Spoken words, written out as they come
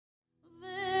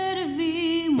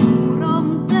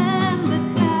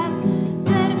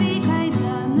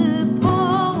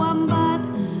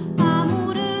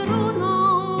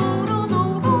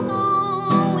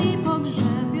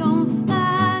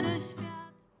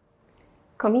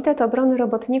Komitet Obrony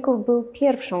Robotników był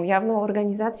pierwszą jawną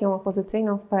organizacją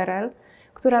opozycyjną w PRL,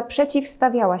 która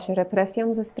przeciwstawiała się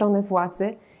represjom ze strony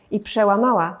władzy i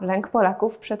przełamała lęk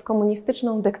Polaków przed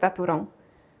komunistyczną dyktaturą.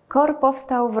 KOR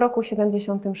powstał w roku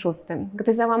 76,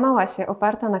 gdy załamała się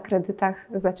oparta na kredytach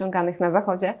zaciąganych na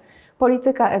Zachodzie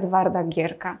polityka Edwarda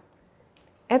Gierka.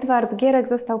 Edward Gierek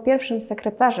został pierwszym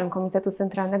sekretarzem Komitetu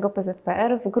Centralnego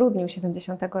PZPR w grudniu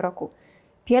 70 roku.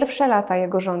 Pierwsze lata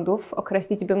jego rządów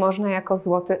określić by można jako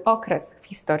złoty okres w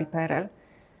historii PRL.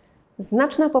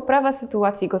 Znaczna poprawa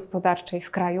sytuacji gospodarczej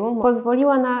w kraju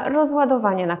pozwoliła na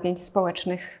rozładowanie napięć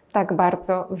społecznych, tak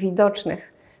bardzo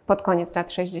widocznych pod koniec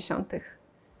lat 60.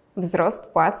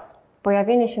 Wzrost płac,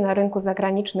 pojawienie się na rynku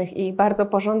zagranicznych i bardzo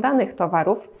pożądanych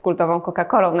towarów z kultową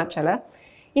Coca-Colą na czele,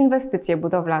 inwestycje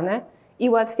budowlane i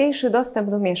łatwiejszy dostęp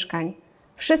do mieszkań.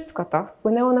 Wszystko to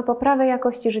wpłynęło na poprawę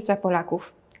jakości życia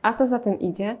Polaków, a co za tym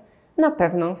idzie, na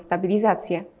pewną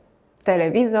stabilizację.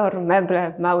 Telewizor,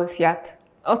 meble, mały Fiat.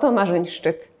 Oto marzeń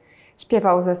szczyt.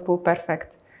 Śpiewał zespół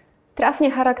Perfekt,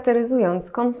 trafnie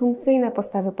charakteryzując konsumpcyjne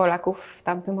postawy Polaków w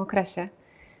tamtym okresie.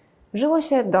 Żyło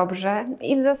się dobrze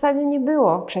i w zasadzie nie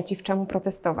było przeciw czemu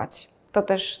protestować. To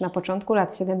też na początku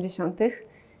lat 70.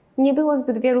 nie było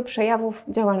zbyt wielu przejawów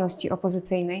działalności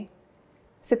opozycyjnej.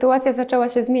 Sytuacja zaczęła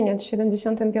się zmieniać w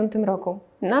 75 roku.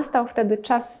 Nastał wtedy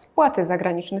czas spłaty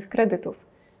zagranicznych kredytów,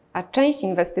 a część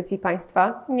inwestycji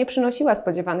państwa nie przynosiła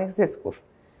spodziewanych zysków.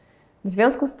 W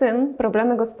związku z tym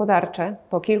problemy gospodarcze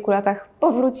po kilku latach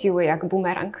powróciły jak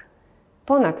bumerang.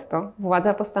 Ponadto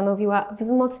władza postanowiła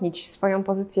wzmocnić swoją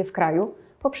pozycję w kraju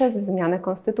poprzez zmianę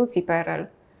konstytucji PRL,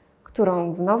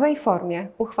 którą w nowej formie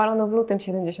uchwalono w lutym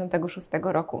 76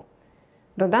 roku.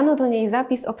 Dodano do niej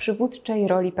zapis o przywódczej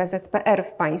roli PZPR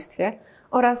w państwie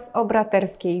oraz o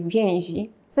braterskiej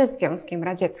więzi ze Związkiem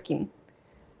Radzieckim.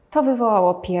 To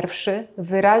wywołało pierwszy,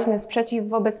 wyraźny sprzeciw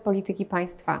wobec polityki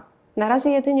państwa, na razie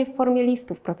jedynie w formie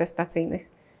listów protestacyjnych,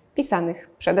 pisanych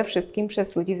przede wszystkim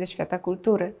przez ludzi ze świata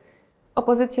kultury,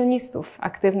 opozycjonistów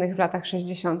aktywnych w latach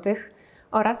 60.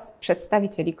 oraz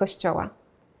przedstawicieli Kościoła.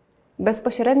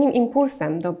 Bezpośrednim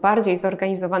impulsem do bardziej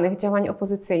zorganizowanych działań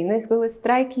opozycyjnych były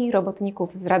strajki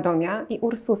robotników z Radomia i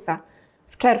Ursusa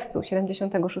w czerwcu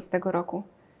 76 roku.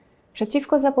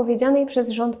 Przeciwko zapowiedzianej przez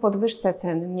rząd podwyżce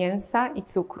cen mięsa i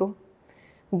cukru,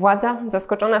 władza,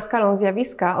 zaskoczona skalą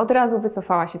zjawiska, od razu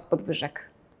wycofała się z podwyżek.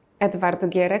 Edward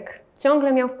Gierek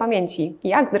ciągle miał w pamięci,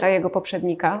 jak dla jego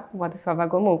poprzednika, Władysława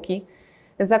Gomułki,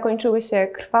 zakończyły się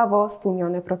krwawo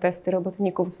stłumione protesty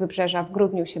robotników z Wybrzeża w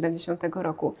grudniu 70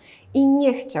 roku i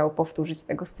nie chciał powtórzyć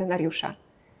tego scenariusza.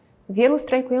 Wielu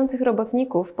strajkujących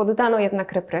robotników poddano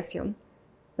jednak represjom.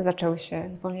 Zaczęły się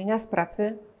zwolnienia z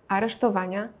pracy,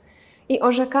 aresztowania i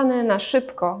orzekane na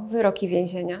szybko wyroki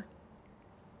więzienia.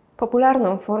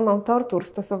 Popularną formą tortur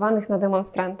stosowanych na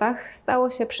demonstrantach stało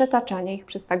się przetaczanie ich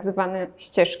przez tzw.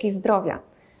 ścieżki zdrowia.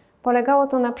 Polegało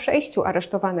to na przejściu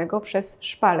aresztowanego przez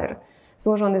szpaler,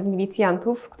 złożony z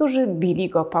milicjantów, którzy bili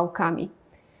go pałkami.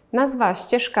 Nazwa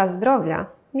ścieżka zdrowia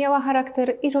miała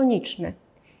charakter ironiczny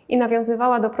i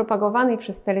nawiązywała do propagowanej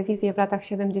przez telewizję w latach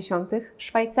 70.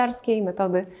 szwajcarskiej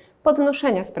metody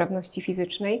podnoszenia sprawności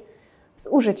fizycznej z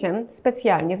użyciem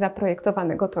specjalnie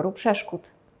zaprojektowanego toru przeszkód.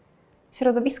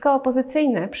 Środowiska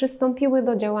opozycyjne przystąpiły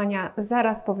do działania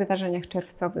zaraz po wydarzeniach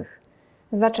czerwcowych.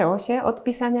 Zaczęło się od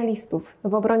pisania listów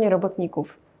w obronie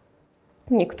robotników.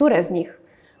 Niektóre z nich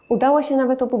udało się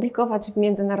nawet opublikować w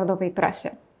międzynarodowej prasie,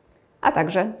 a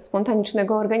także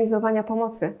spontanicznego organizowania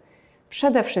pomocy,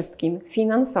 przede wszystkim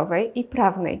finansowej i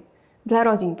prawnej, dla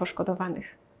rodzin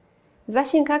poszkodowanych.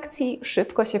 Zasięg akcji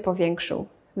szybko się powiększył,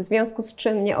 w związku z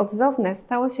czym nieodzowne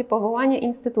stało się powołanie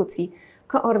instytucji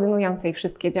koordynującej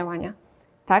wszystkie działania.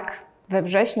 Tak, we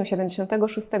wrześniu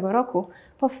 76 roku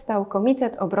powstał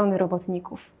Komitet Obrony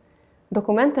Robotników.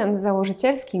 Dokumentem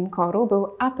założycielskim KOR-u był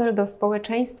apel do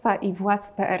społeczeństwa i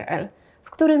władz PRL,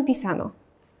 w którym pisano: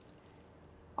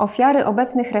 ofiary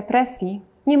obecnych represji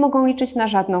nie mogą liczyć na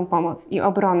żadną pomoc i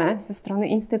obronę ze strony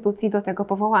instytucji do tego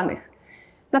powołanych,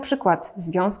 na przykład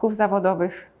związków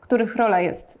zawodowych, których rola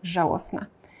jest żałosna.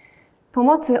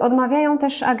 Pomocy odmawiają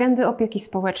też agendy opieki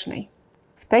społecznej.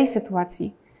 W tej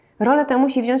sytuacji rolę tę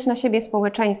musi wziąć na siebie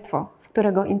społeczeństwo, w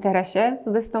którego interesie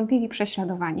wystąpili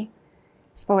prześladowani.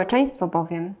 Społeczeństwo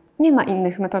bowiem nie ma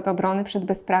innych metod obrony przed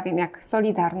bezprawiem jak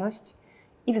solidarność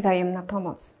i wzajemna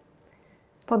pomoc.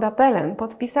 Pod apelem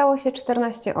podpisało się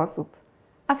 14 osób,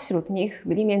 a wśród nich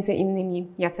byli m.in.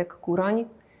 Jacek Kuroń,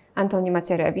 Antoni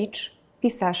Macierewicz,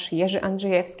 pisarz Jerzy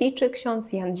Andrzejewski czy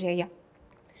ksiądz Jan Dzieja.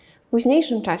 W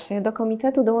późniejszym czasie do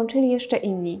komitetu dołączyli jeszcze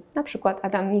inni, np.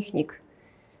 Adam Michnik.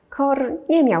 KOR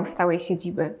nie miał stałej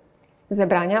siedziby.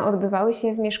 Zebrania odbywały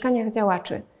się w mieszkaniach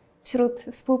działaczy Wśród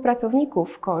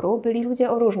współpracowników KOR-u byli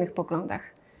ludzie o różnych poglądach.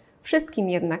 Wszystkim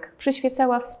jednak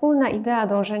przyświecała wspólna idea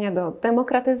dążenia do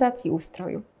demokratyzacji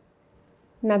ustroju.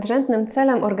 Nadrzędnym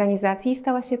celem organizacji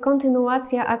stała się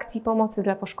kontynuacja akcji pomocy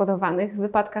dla poszkodowanych w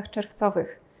wypadkach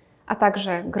czerwcowych, a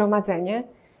także gromadzenie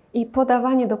i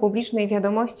podawanie do publicznej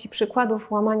wiadomości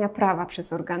przykładów łamania prawa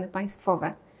przez organy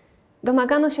państwowe.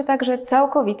 Domagano się także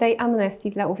całkowitej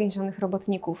amnestii dla uwięzionych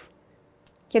robotników.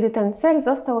 Kiedy ten cel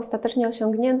został ostatecznie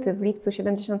osiągnięty w lipcu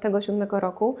 1977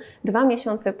 roku, 2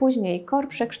 miesiące później KOR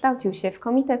przekształcił się w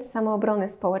Komitet Samoobrony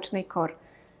Społecznej KOR,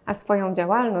 a swoją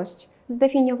działalność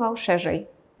zdefiniował szerzej,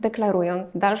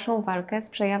 deklarując dalszą walkę z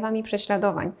przejawami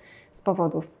prześladowań z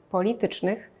powodów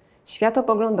politycznych,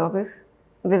 światopoglądowych,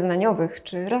 wyznaniowych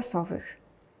czy rasowych.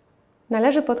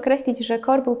 Należy podkreślić, że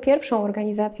KOR był pierwszą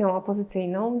organizacją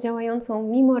opozycyjną działającą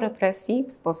mimo represji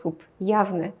w sposób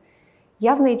jawny.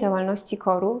 Jawnej działalności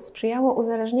KOR-u sprzyjało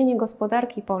uzależnienie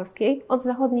gospodarki polskiej od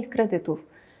zachodnich kredytów,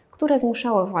 które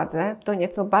zmuszało władzę do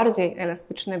nieco bardziej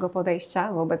elastycznego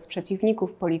podejścia wobec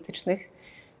przeciwników politycznych,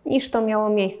 niż to miało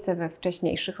miejsce we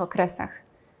wcześniejszych okresach.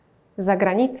 Za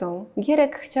granicą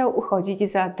Gierek chciał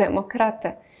uchodzić za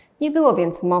demokratę. Nie było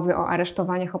więc mowy o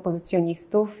aresztowaniach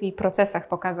opozycjonistów i procesach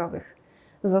pokazowych.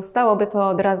 Zostałoby to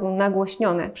od razu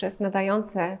nagłośnione przez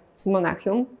nadające z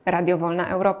Monachium Radio Wolna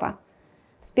Europa,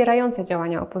 wspierające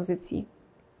działania opozycji.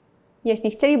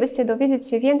 Jeśli chcielibyście dowiedzieć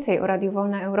się więcej o Radiu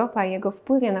Wolna Europa i jego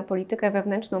wpływie na politykę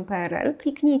wewnętrzną PRL,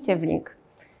 kliknijcie w link.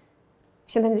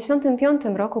 W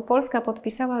 1975 roku Polska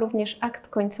podpisała również akt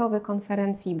końcowy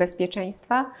Konferencji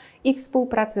Bezpieczeństwa i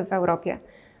Współpracy w Europie,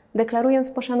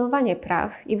 deklarując poszanowanie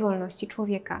praw i wolności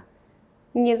człowieka.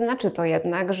 Nie znaczy to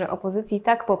jednak, że opozycji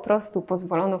tak po prostu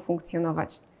pozwolono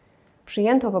funkcjonować.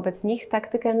 Przyjęto wobec nich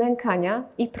taktykę nękania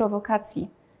i prowokacji,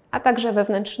 a także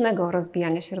wewnętrznego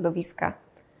rozbijania środowiska.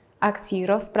 Akcji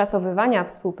rozpracowywania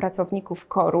współpracowników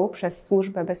KOR-u przez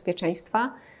Służbę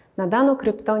Bezpieczeństwa nadano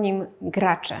kryptonim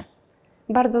Gracze.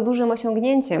 Bardzo dużym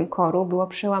osiągnięciem KOR-u było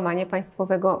przełamanie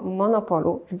państwowego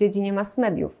monopolu w dziedzinie mass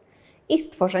mediów i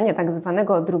stworzenie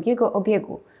tzw. drugiego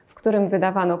obiegu, w którym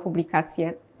wydawano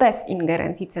publikacje bez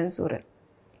ingerencji cenzury.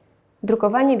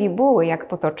 Drukowanie bibuły, jak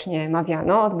potocznie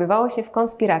mawiano, odbywało się w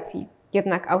konspiracji,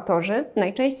 jednak autorzy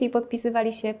najczęściej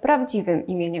podpisywali się prawdziwym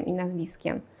imieniem i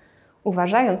nazwiskiem,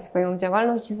 uważając swoją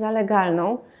działalność za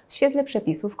legalną w świetle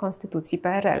przepisów Konstytucji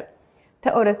PRL,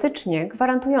 teoretycznie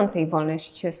gwarantującej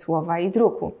wolność słowa i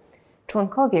druku.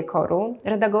 Członkowie KOR-u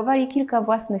redagowali kilka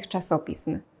własnych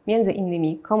czasopism,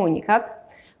 m.in. Komunikat,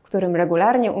 w którym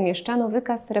regularnie umieszczano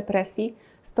wykaz represji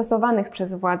stosowanych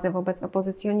przez władze wobec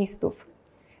opozycjonistów.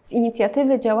 Z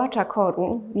inicjatywy działacza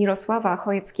KOR-u Mirosława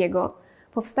Chojeckiego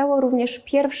powstało również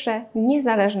pierwsze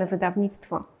niezależne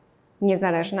wydawnictwo –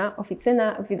 Niezależna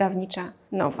Oficyna Wydawnicza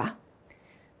Nowa.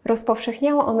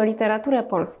 Rozpowszechniało ono literaturę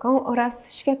polską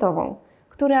oraz światową,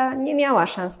 która nie miała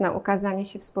szans na ukazanie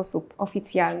się w sposób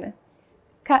oficjalny.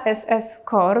 KSS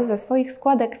KOR ze swoich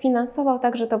składek finansował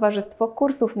także Towarzystwo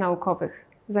Kursów Naukowych,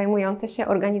 zajmujące się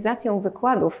organizacją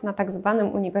wykładów na tzw.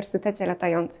 Uniwersytecie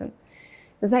Latającym.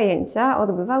 Zajęcia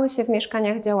odbywały się w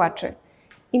mieszkaniach działaczy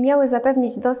i miały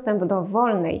zapewnić dostęp do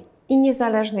wolnej i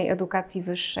niezależnej edukacji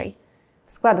wyższej.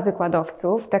 W skład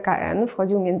wykładowców TKN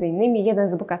wchodził m.in. jeden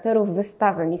z bohaterów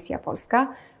wystawy Misja Polska,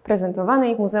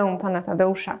 prezentowanej w Muzeum Pana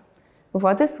Tadeusza,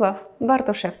 Władysław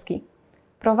Bartoszewski.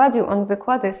 Prowadził on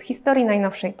wykłady z historii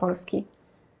najnowszej Polski.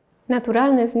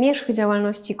 Naturalny zmierzch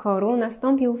działalności KOR-u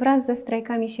nastąpił wraz ze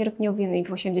strajkami sierpniowymi w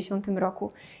 1980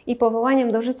 roku i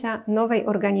powołaniem do życia nowej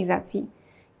organizacji –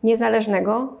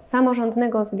 Niezależnego,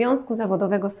 Samorządnego Związku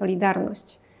Zawodowego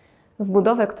Solidarność, w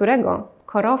budowę którego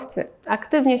KOR-owcy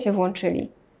aktywnie się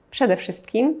włączyli, przede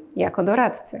wszystkim jako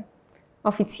doradcy.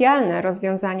 Oficjalne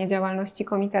rozwiązanie działalności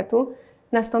komitetu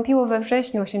nastąpiło we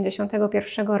wrześniu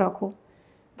 1981 roku.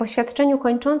 W oświadczeniu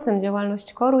kończącym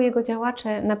działalność KOR-u jego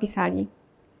działacze napisali: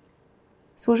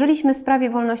 służyliśmy sprawie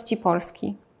wolności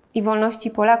Polski i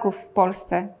wolności Polaków w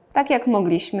Polsce, tak jak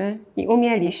mogliśmy i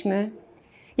umieliśmy,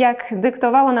 jak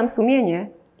dyktowało nam sumienie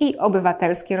i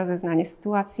obywatelskie rozeznanie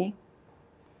sytuacji.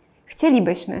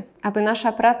 Chcielibyśmy, aby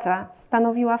nasza praca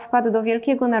stanowiła wkład do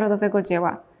wielkiego narodowego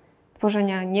dzieła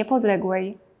tworzenia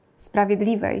niepodległej,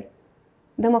 sprawiedliwej,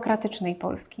 demokratycznej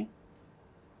Polski.